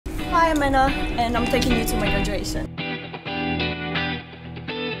Hi, I'm Anna, and I'm taking you to my graduation.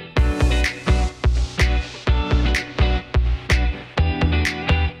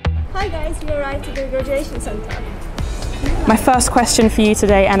 Hi guys, we arrived at the graduation center. My first question for you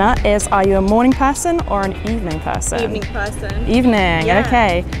today, Anna, is are you a morning person or an evening person? Evening person. Evening, yeah.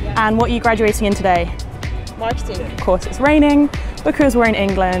 okay. Yeah. And what are you graduating in today? Marketing. Of course it's raining because we're in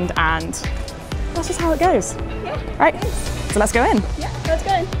England and that's just how it goes. Yeah. Right, Thanks. so let's go in. Yeah, let's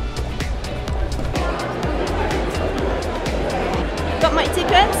go in. Got my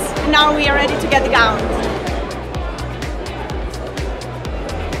tickets, and now we are ready to get the gown.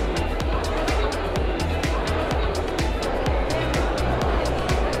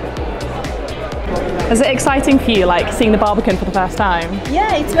 Is it exciting for you, like seeing the Barbican for the first time?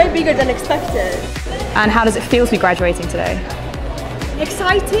 Yeah, it's way bigger than expected. And how does it feel to be graduating today?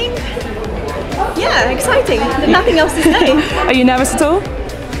 Exciting? Yeah, exciting. Nothing else to say. Are you nervous at all?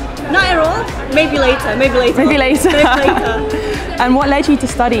 Not at all. Maybe later, maybe later. Maybe later. Maybe later. And what led you to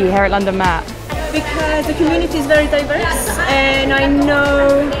study here at London Met? Because the community is very diverse and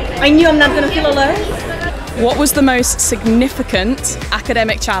I knew I'm not going to feel alone. What was the most significant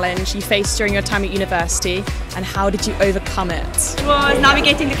academic challenge you faced during your time at university and how did you overcome it? It was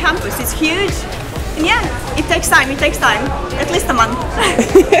navigating the campus. It's huge and yeah, it takes time, at least a month.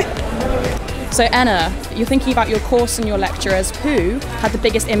 So Anna, you're thinking about your course and your lecturers. Who had the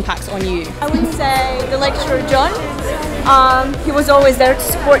biggest impact on you? I would say the lecturer John. He was always there to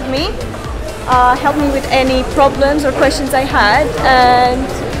support me, help me with any problems or questions I had, and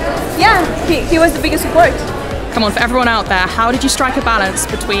yeah, he was the biggest support. Come on, for everyone out there, how did you strike a balance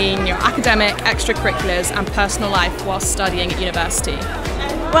between your academic, extracurriculars and personal life while studying at university?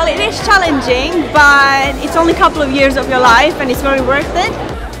 Well, it is challenging, but it's only a couple of years of your life and it's very worth it.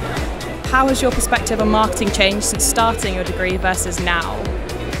 How has your perspective on marketing changed since starting your degree versus now?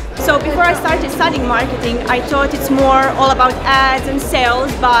 So before I started studying marketing, I thought it's more all about ads and sales,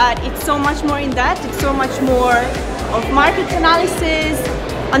 but it's so much more in that. It's so much more of market analysis,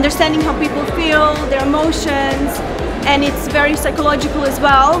 understanding how people feel, their emotions, and it's very psychological as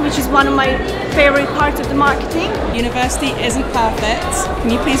well, which is one of my favorite parts of the marketing. University isn't perfect.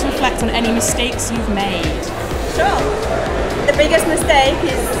 Can you please reflect on any mistakes you've made? Sure. The biggest mistake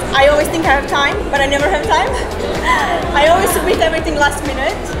is I always think I have time, but I never have time. I always submit everything last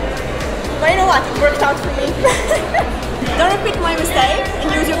minute. But you know what? It worked out for me. Don't repeat my mistake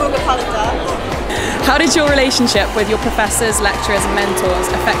and use your Google Calendar. How did your relationship with your professors, lecturers and mentors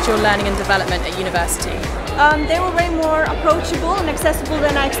affect your learning and development at university? They were way more approachable and accessible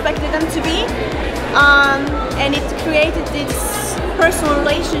than I expected them to be. And it created this personal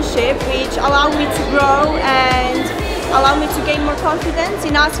relationship which allowed me to grow and allowed me to gain more confidence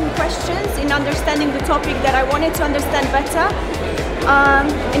in asking questions, in understanding the topic that I wanted to understand better.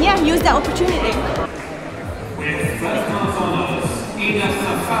 And yeah, use that opportunity. With first class honours,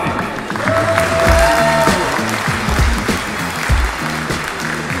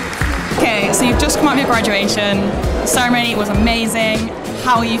 Okay, so you've just come out of your graduation. The ceremony was amazing.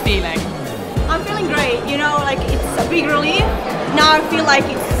 How are you feeling? I'm feeling great, you know, like it's a big relief. Now I feel like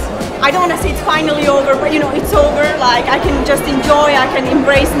I don't want to say it's finally over, but you know, it's over. Like I can just enjoy, I can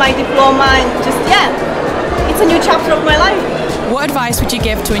embrace my diploma and just, yeah, it's a new chapter of my life. What advice would you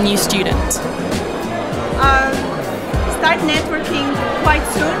give to a new student? Start networking quite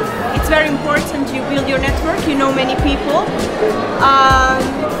soon. It's very important you build your network, you know many people.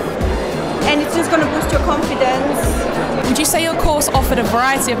 And it's just going to boost your confidence. Would you say your course offered a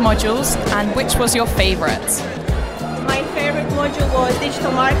variety of modules and which was your favourite? My favorite module was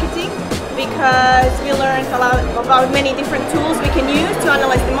digital marketing because we learned a lot about many different tools we can use to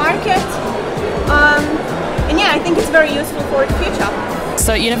analyze the market. And yeah, I think it's very useful for the future.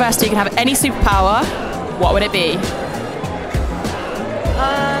 So at university you can have any superpower, what would it be?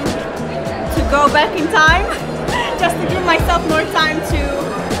 To go back in time, just to give myself more time to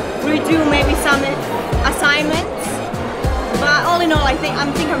redo maybe some assignments. But all in all, I think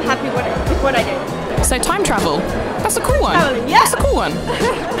I'm happy with what I did. So time travel, that's a cool one. Traveling, yeah. That's a cool one.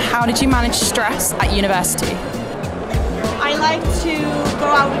 How did you manage stress at university? I like to go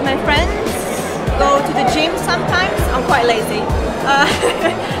out with my friends, go to the gym sometimes. I'm quite lazy.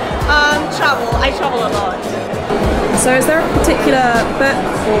 I travel a lot. So is there a particular book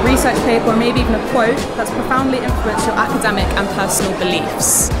or research paper or maybe even a quote that's profoundly influenced your academic and personal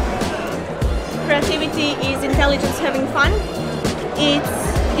beliefs? Creativity is intelligence having fun. It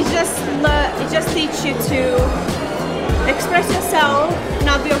just teaches you to express yourself,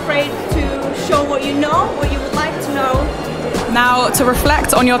 not be afraid to show what you know, what you would like to know. Now, to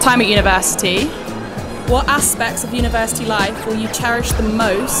reflect on your time at university, What aspects of university life will you cherish the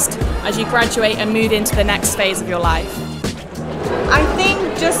most as you graduate and move into the next phase of your life? I think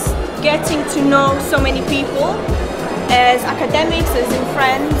just getting to know so many people, as academics, as in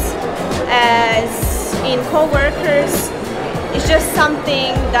friends, as in co-workers. It's just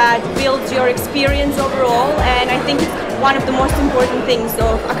something that builds your experience overall, and I think it's one of the most important things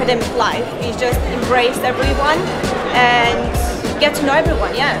of academic life is just embrace everyone and get to know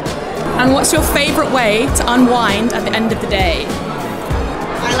everyone, yeah. And what's your favourite way to unwind at the end of the day?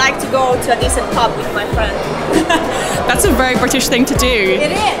 I like to go to a decent pub with my friend. That's a very British thing to do.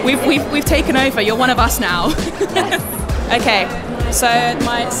 It is. We've taken over. You're one of us now. Okay, so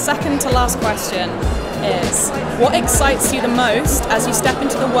my second to last question is, what excites you the most as you step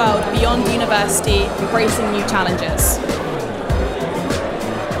into the world beyond university, embracing new challenges?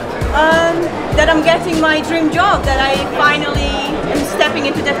 That I'm getting my dream job, that I finally am stepping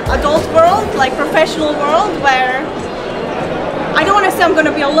into that adult world, like professional world, where I don't want to say I'm going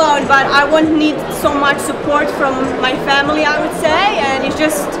to be alone, but I won't need so much support from my family, I would say, and it's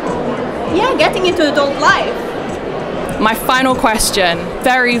just, yeah, getting into adult life. My final question,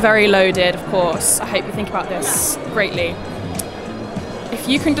 very, very loaded, of course. I hope you think about this greatly. If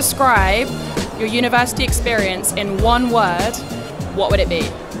you can describe your university experience in one word, what would it be?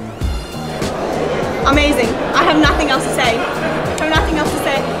 Amazing. I have nothing else to say.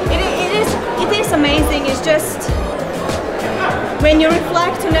 It is amazing. It's just, when you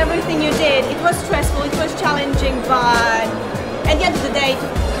reflect on everything you did, it was stressful, it was challenging, but at the end of the day,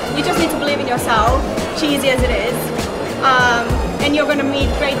 you just need to believe in yourself, cheesy as it is. And you're going to meet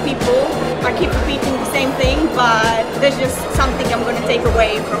great people. I keep repeating the same thing, but there's just something I'm going to take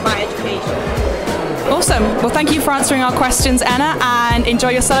away from my education. Awesome. Well, thank you for answering our questions, Anna, and enjoy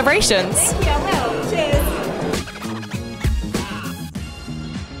your celebrations. Thank you, I will.